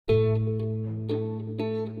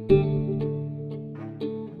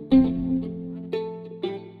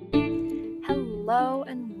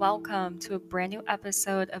welcome to a brand new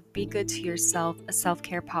episode of Be Good to Yourself, a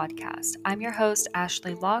self-care podcast. I'm your host,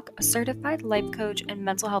 Ashley Locke, a certified life coach and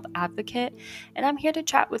mental health advocate, and I'm here to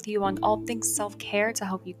chat with you on all things self-care to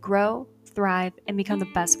help you grow, thrive, and become the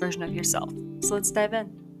best version of yourself. So let's dive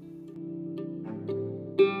in.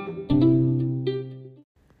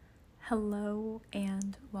 Hello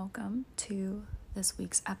and welcome to this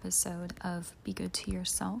week's episode of Be Good to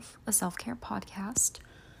Yourself, a self-care podcast.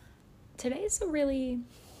 Today is a really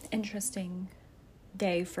interesting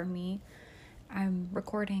day for me. I'm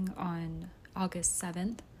recording on August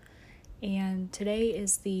 7th, and today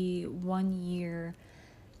is the 1-year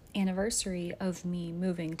anniversary of me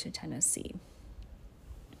moving to Tennessee.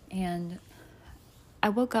 And I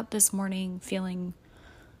woke up this morning feeling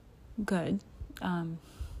good. I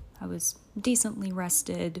was decently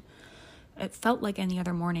rested. It felt like any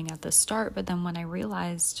other morning at the start, but then when I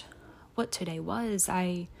realized what today was,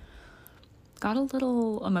 I got a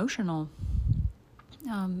little emotional.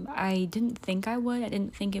 I didn't think I would. I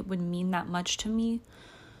didn't think it would mean that much to me.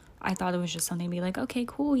 I thought it was just something to be like, okay,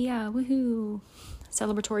 cool, yeah, woohoo,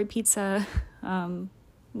 celebratory pizza,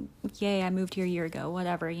 yay, I moved here a year ago,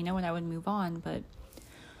 whatever, when I would move on. But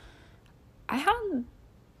I had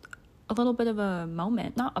a little bit of a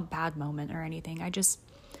moment, not a bad moment or anything. I just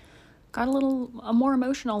got a little more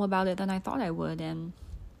emotional about it than I thought I would. And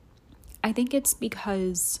I think it's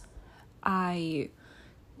because I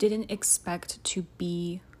didn't expect to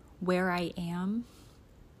be where I am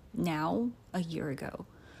now a year ago.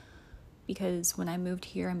 Because when I moved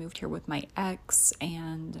here with my ex,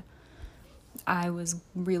 and I was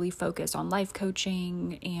really focused on life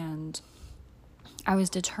coaching, and I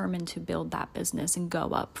was determined to build that business and go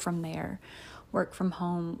up from there, work from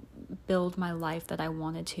home, build my life that I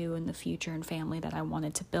wanted to in the future and family that I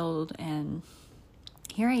wanted to build. And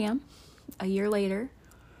here I am, a year later.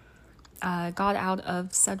 Got out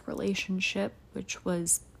of said relationship, which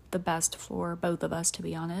was the best for both of us, to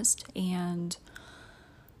be honest. And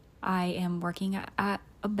I am working at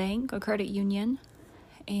a bank, a credit union,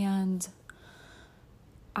 and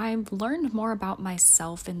I've learned more about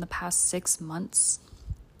myself in the past 6 months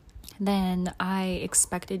than I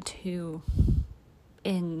expected to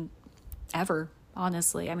in ever,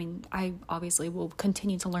 honestly. I mean, I obviously will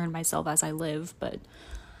continue to learn myself as I live, but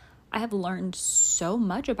I have learned so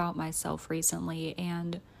much about myself recently,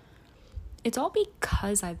 and it's all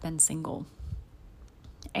because I've been single.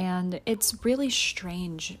 And it's really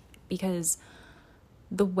strange because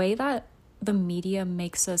the way that the media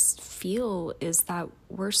makes us feel is that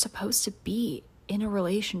we're supposed to be in a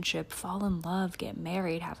relationship, fall in love, get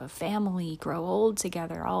married, have a family, grow old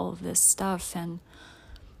together, all of this stuff. And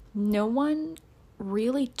no one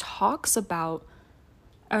really talks about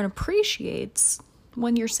and appreciates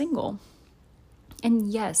when you're single. And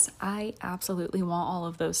yes, I absolutely want all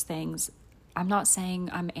of those things. I'm not saying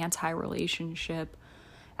I'm anti-relationship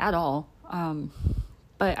at all,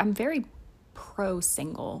 but I'm very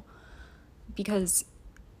pro-single because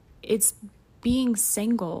it's being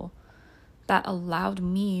single that allowed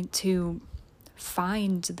me to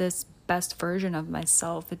find this best version of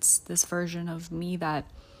myself. It's this version of me that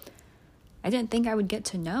I didn't think I would get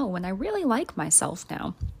to know, and I really like myself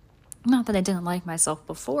now. Not that I didn't like myself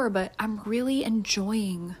before, but I'm really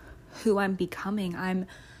enjoying who I'm becoming. I'm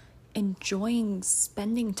enjoying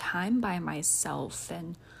spending time by myself.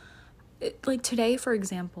 And like today, for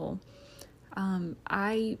example,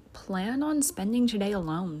 I plan on spending today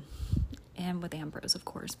alone, and with Ambrose, of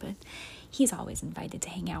course, but he's always invited to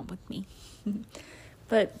hang out with me.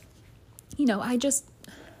 But,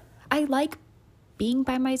 I like being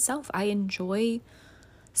by myself. I enjoy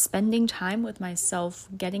spending time with myself,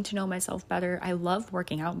 getting to know myself better. I love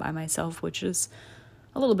working out by myself, which is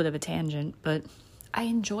a little bit of a tangent, but I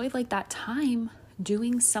enjoy that time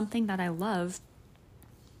doing something that I love,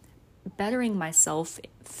 bettering myself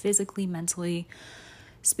physically, mentally,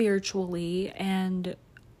 spiritually, and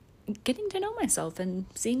getting to know myself and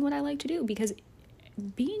seeing what I like to do. Because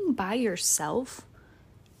being by yourself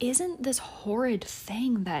isn't this horrid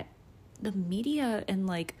thing that the media and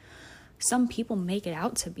some people make it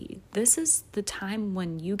out to be. This is the time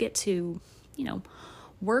when you get to,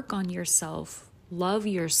 work on yourself, love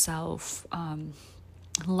yourself,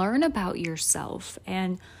 learn about yourself.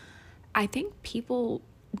 And I think people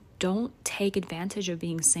don't take advantage of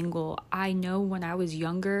being single. I know when I was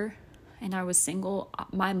younger and I was single,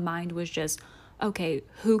 my mind was just, okay,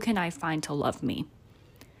 who can I find to love me?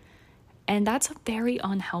 And that's very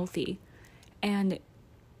unhealthy. And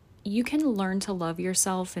you can learn to love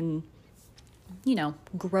yourself and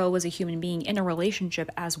grow as a human being in a relationship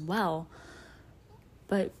as well.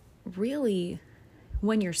 But really,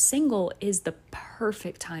 when you're single is the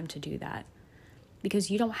perfect time to do that,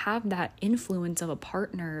 because you don't have that influence of a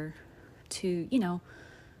partner to,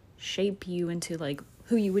 shape you into like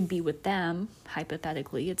who you would be with them,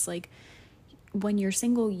 hypothetically. It's like when you're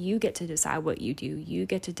single, you get to decide what you do. You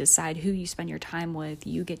get to decide who you spend your time with.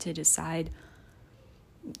 You get to decide,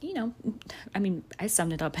 I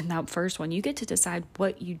summed it up in that first one. You get to decide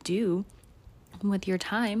what you do with your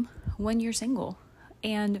time when you're single.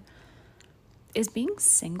 And is being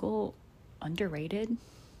single underrated?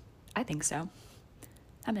 I think so.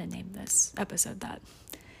 I'm going to name this episode that.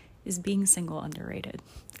 Is being single underrated?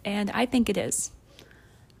 And I think it is.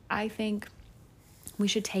 I think we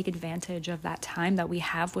should take advantage of that time that we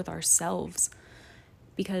have with ourselves,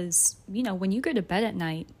 because, when you go to bed at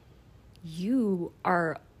night, you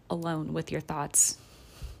are alone with your thoughts.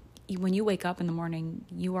 When you wake up in the morning,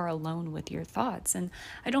 you are alone with your thoughts. And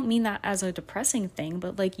I don't mean that as a depressing thing,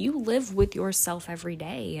 but like, you live with yourself every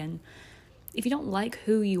day. And if you don't like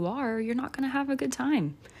who you are, you're not going to have a good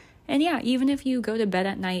time. And yeah, even if you go to bed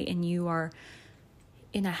at night and you are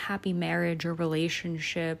in a happy marriage or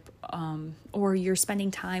relationship, or you're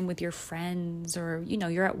spending time with your friends, or,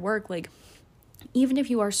 you're at work, like, even if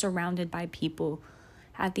you are surrounded by people,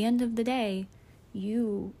 at the end of the day,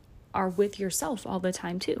 you are with yourself all the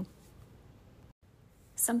time too.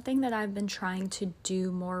 Something that I've been trying to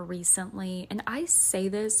do more recently, and I say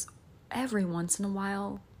this every once in a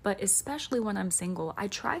while, but especially when I'm single, I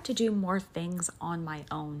try to do more things on my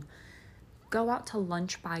own. Go out to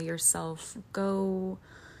lunch by yourself, go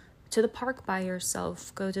to the park by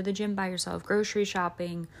yourself, go to the gym by yourself, grocery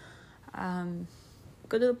shopping, go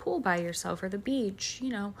to the pool by yourself or the beach,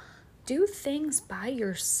 do things by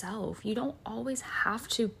yourself. You don't always have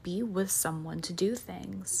to be with someone to do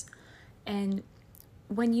things. And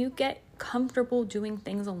when you get comfortable doing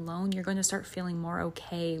things alone, you're going to start feeling more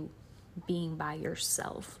okay being by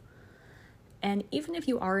yourself. And even if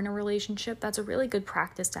you are in a relationship, that's a really good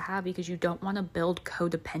practice to have, because you don't want to build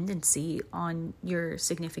codependency on your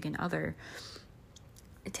significant other.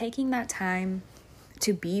 Taking that time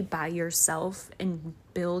to be by yourself and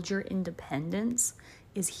build your independence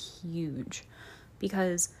is huge,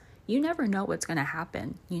 because you never know what's going to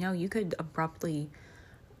happen. You could abruptly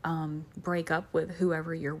break up with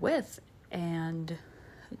whoever you're with and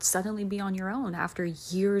suddenly be on your own after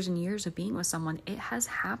years and years of being with someone. It has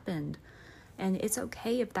happened. And it's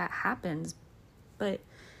okay if that happens, but,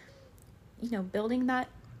 building that,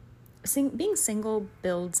 being single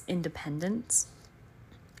builds independence.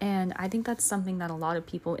 And I think that's something that a lot of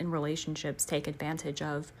people in relationships take advantage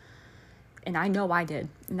of. And I know I did.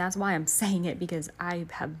 And that's why I'm saying it, because I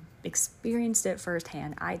have experienced it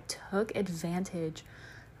firsthand. I took advantage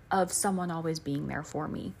of someone always being there for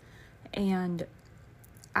me. And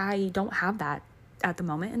I don't have that at the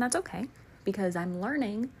moment. And that's okay, because I'm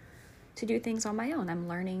learning to do things on my own. I'm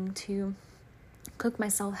learning to cook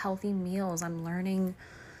myself healthy meals. I'm learning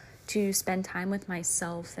to spend time with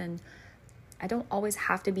myself, and I don't always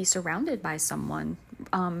have to be surrounded by someone,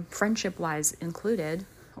 friendship-wise included,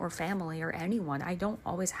 or family, or anyone. I don't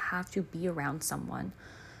always have to be around someone.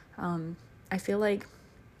 I feel like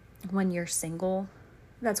when you're single,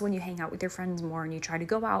 that's when you hang out with your friends more and you try to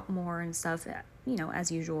go out more and stuff,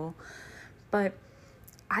 as usual. But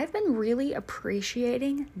I've been really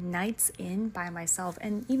appreciating nights in by myself.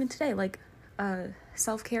 And even today, like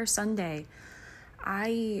self-care Sunday,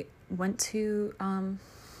 I went to not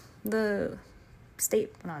a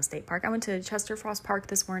state park. I went to Chester Frost Park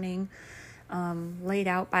this morning, laid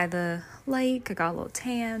out by the lake. I got a little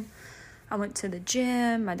tan. I went to the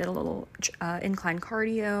gym. I did a little incline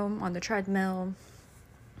cardio on the treadmill.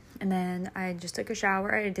 And then I just took a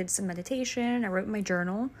shower. I did some meditation. I wrote my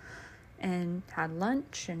journal and had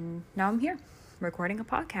lunch, and now I'm here recording a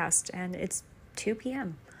podcast, and it's 2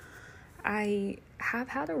 p.m. I have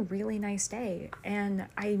had a really nice day, and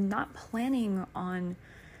I'm not planning on,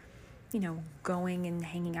 going and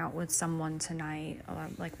hanging out with someone tonight,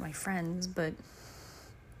 like my friends, but,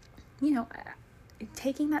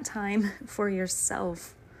 taking that time for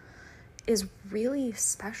yourself is really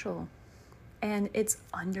special, and it's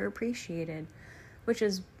underappreciated, which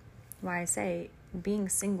is why I say being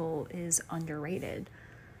single is underrated.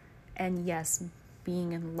 And yes,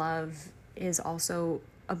 being in love is also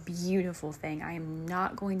a beautiful thing. I am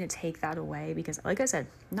not going to take that away, because, like I said,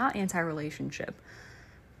 not anti-relationship.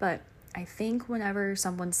 But I think whenever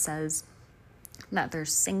someone says that they're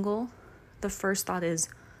single, the first thought is,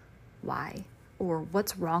 why? Or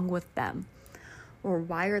what's wrong with them? Or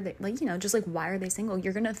why are they, why are they single?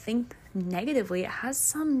 You're going to think negatively. It has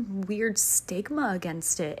some weird stigma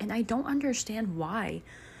against it, and I don't understand why.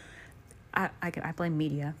 I blame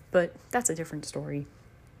media, but that's a different story.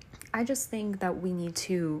 I just think that we need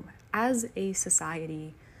to, as a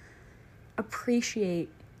society, appreciate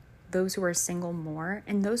those who are single more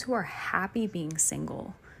and those who are happy being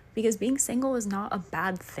single, because being single is not a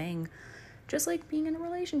bad thing, just like being in a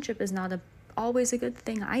relationship is not always a good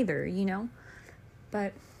thing either,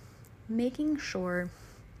 but making sure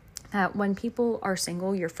that when people are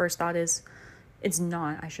single, your first thought is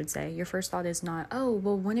not, oh,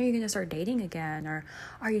 well, when are you going to start dating again? Or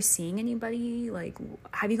are you seeing anybody? Like,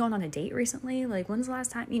 have you gone on a date recently? Like, when's the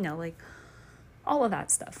last time, like all of that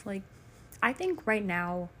stuff. Like, I think right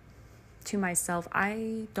now, to myself,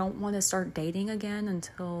 I don't want to start dating again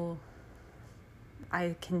until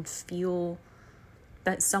I can feel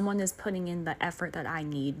that someone is putting in the effort that I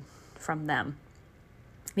need from them.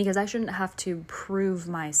 Because I shouldn't have to prove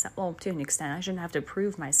myself, well, to an extent, I shouldn't have to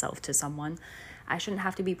prove myself to someone. I shouldn't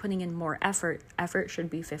have to be putting in more effort. Effort should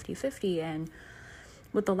be 50-50. And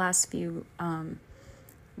with the last few, not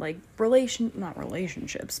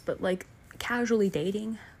relationships, but like casually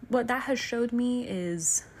dating, what that has showed me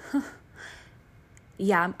is,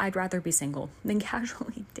 yeah, I'd rather be single than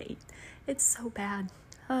casually date. It's so bad.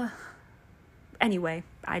 Anyway,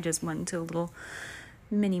 I just went into a little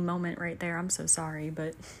mini moment right there. I'm so sorry,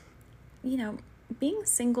 but being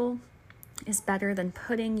single is better than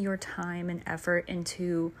putting your time and effort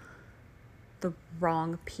into the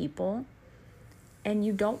wrong people. And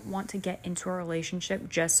you don't want to get into a relationship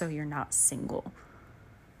just so you're not single.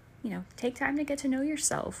 Take time to get to know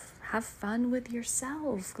yourself. Have fun with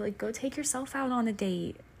yourself. Like, go take yourself out on a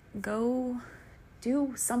date. Go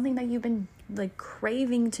do something that you've been like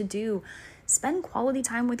craving to do. Spend quality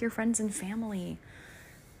time with your friends and family.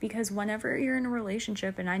 Because whenever you're in a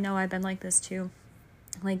relationship, and I know I've been like this too,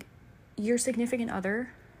 like, your significant other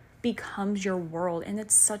becomes your world. And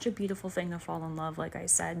it's such a beautiful thing to fall in love, like I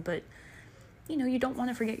said. But, you don't want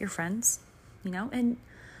to forget your friends, and,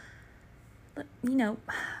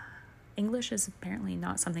 English is apparently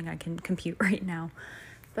not something I can compute right now.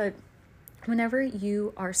 But whenever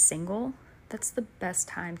you are single, that's the best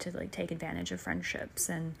time to like take advantage of friendships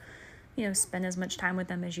and, spend as much time with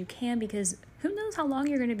them as you can, because who knows how long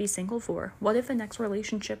you're going to be single for? What if the next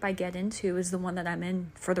relationship I get into is the one that I'm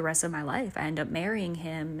in for the rest of my life? I end up marrying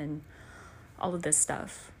him and all of this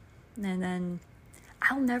stuff. And then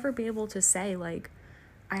I'll never be able to say, like,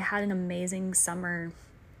 I had an amazing summer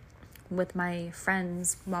with my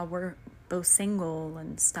friends while we're both single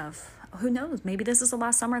and stuff. Who knows? Maybe this is the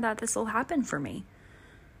last summer that this will happen for me.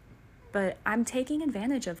 But I'm taking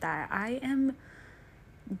advantage of that. I am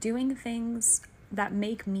doing things that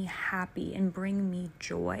make me happy and bring me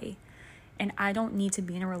joy. And I don't need to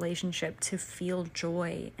be in a relationship to feel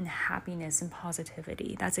joy and happiness and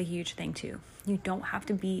positivity. That's a huge thing too. You don't have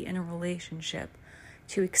to be in a relationship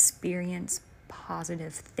to experience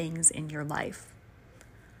positive things in your life.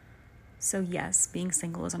 So yes, being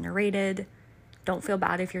single is underrated. Don't feel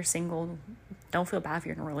bad if you're single. Don't feel bad if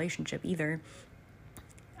you're in a relationship either.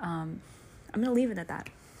 I'm going to leave it at that.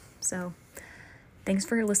 So thanks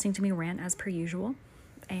for listening to me rant as per usual,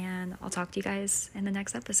 and I'll talk to you guys in the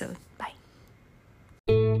next episode. Bye.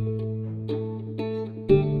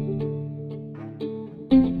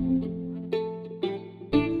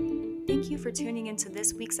 Thank you for tuning into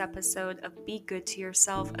this week's episode of Be Good to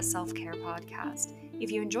Yourself, a self-care podcast.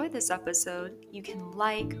 If you enjoyed this episode, you can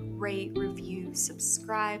like, rate, review,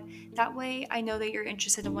 subscribe. That way I know that you're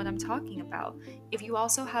interested in what I'm talking about. If you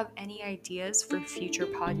also have any ideas for future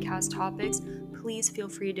podcast topics, please feel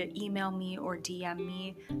free to email me or DM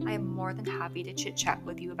me. I am more than happy to chit chat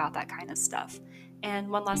with you about that kind of stuff. And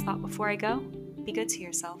one last thought before I go, be good to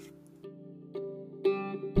yourself.